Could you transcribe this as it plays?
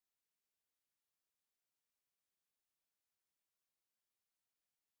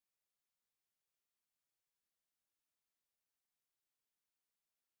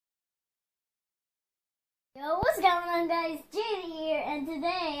Yo, what's going on, guys? Jade here, and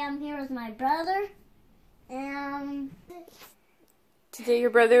today I'm here with my brother. Today your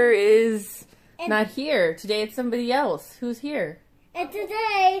brother is not here. Today it's somebody else. Who's here? And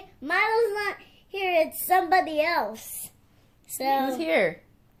today Milo's not here. It's somebody else. So who's here?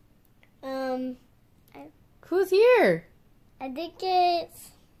 Who's here? I think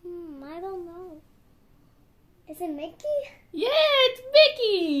it's I don't know. Is it Mickey? Yeah, it's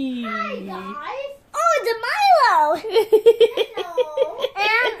Mickey. Hi guys. Oh, it's Milo. Hello.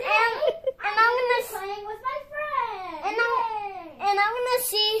 And I'm gonna playing with my friend. And I'm gonna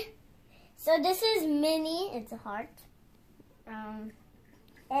see. So this is Minnie. It's a heart.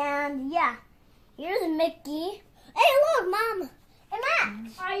 And yeah, here's Mickey. Hey, look, Mom. Hey,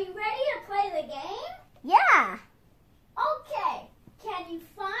 Max. Are you ready to play the game? Yeah. Okay. Can you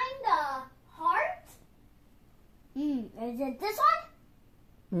find the heart? Is it this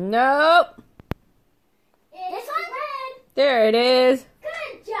one? Nope. This one? Red. There it is.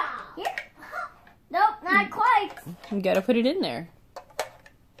 Good job. Here? Nope, not quite. You gotta put it in there.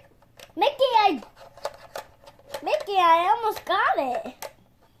 Mickey, I almost got it.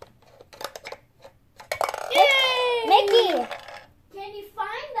 Yay! Mickey, can you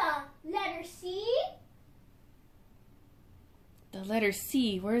find the letter C? The letter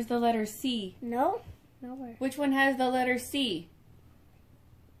C. Where's the letter C? No, nowhere. Which one has the letter C?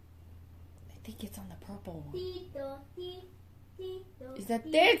 I think it's on the purple one. Is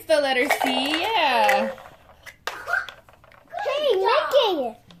that there? It's the letter C. Yeah. Hey,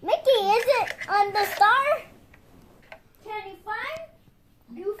 Mickey. Mickey, is it on the star? Can you find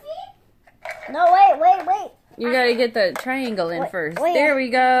Goofy? No, wait. You gotta get the triangle in first. wait. There we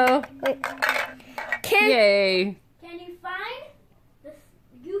go. Wait. Yay. Can you find the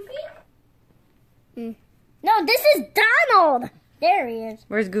Goofy? No, this is Donald. There he is.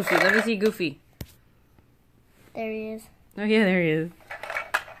 Where's Goofy? Let me see Goofy. There he is. Oh yeah, there he is.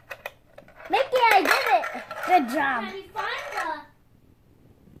 Mickey, I did it. Good job. Can you find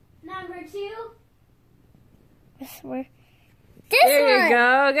the number 2? This one. There you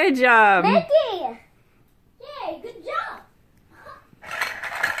go. Good job. Mickey. Yay, good job.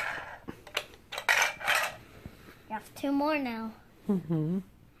 You have 2 more now. Can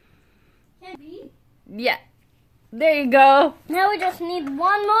be. Yeah. There you go. Now we just need 1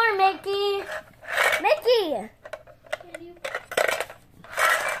 more, Mickey. Mickey. Can you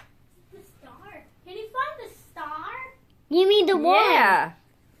the star? Can you find the star? You need the 1. Yeah.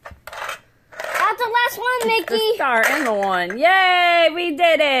 That's the last one, Mickey. The star and the 1. Yay, we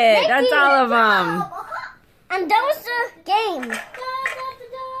did it. Mickey, That's all of them. And that was the game. Da, da, da,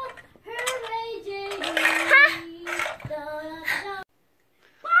 da. Hooray, JD. Ha. Da, da, da.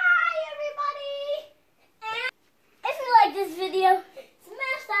 Bye, everybody. And if you like this video,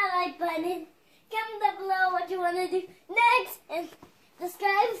 smash that like button. Comment down below what you want to do next. And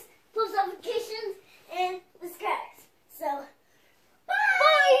subscribe, post notifications, and subscribe. So,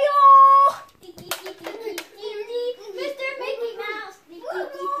 bye, y'all. Mr. Mickey Mouse.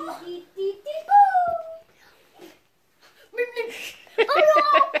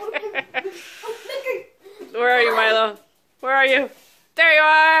 Where are you, Milo? Where are you? There you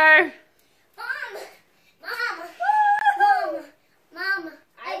are. Mom.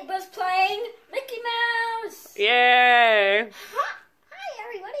 I was playing Mickey Mouse. Yay. Hi,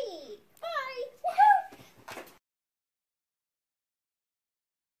 everybody. Bye.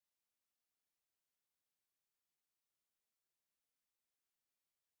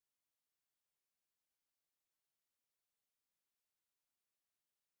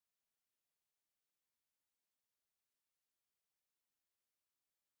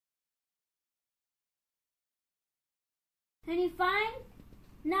 Can you find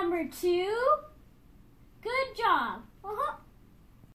number 2? Good job.